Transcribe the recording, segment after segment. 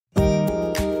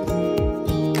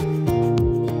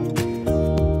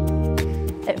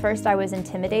first I was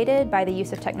intimidated by the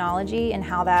use of technology and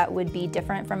how that would be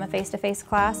different from a face-to-face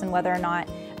class and whether or not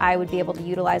I would be able to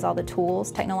utilize all the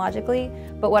tools technologically.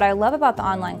 But what I love about the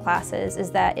online classes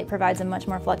is that it provides a much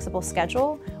more flexible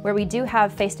schedule where we do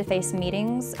have face-to-face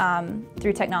meetings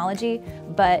through technology,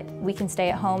 but we can stay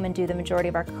at home and do the majority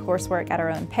of our coursework at our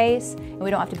own pace, and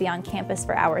we don't have to be on campus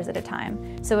for hours at a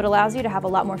time. So it allows you to have a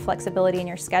lot more flexibility in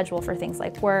your schedule for things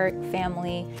like work,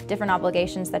 family, different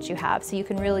obligations that you have, so you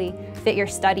can really fit your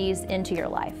studies into your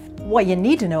life. What you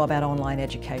need to know about online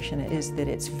education is that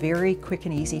it's very quick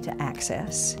and easy to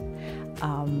access.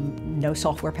 No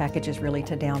software packages really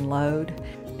to download.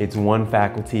 It's one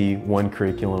faculty, one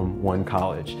curriculum, one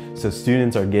college. So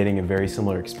students are getting a very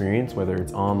similar experience, whether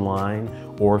it's online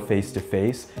or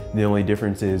face-to-face. The only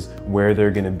difference is where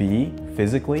they're going to be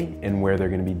physically and where they're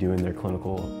going to be doing their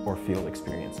clinical or field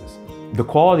experiences. The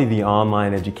quality of the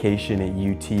online education at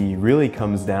UT really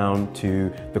comes down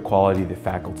to the quality of the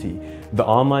faculty. The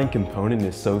online component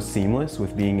is so seamless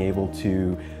with being able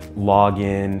to log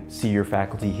in, see your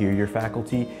faculty, hear your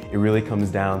faculty. It really comes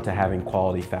down to having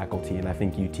quality faculty, and I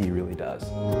think UT really does.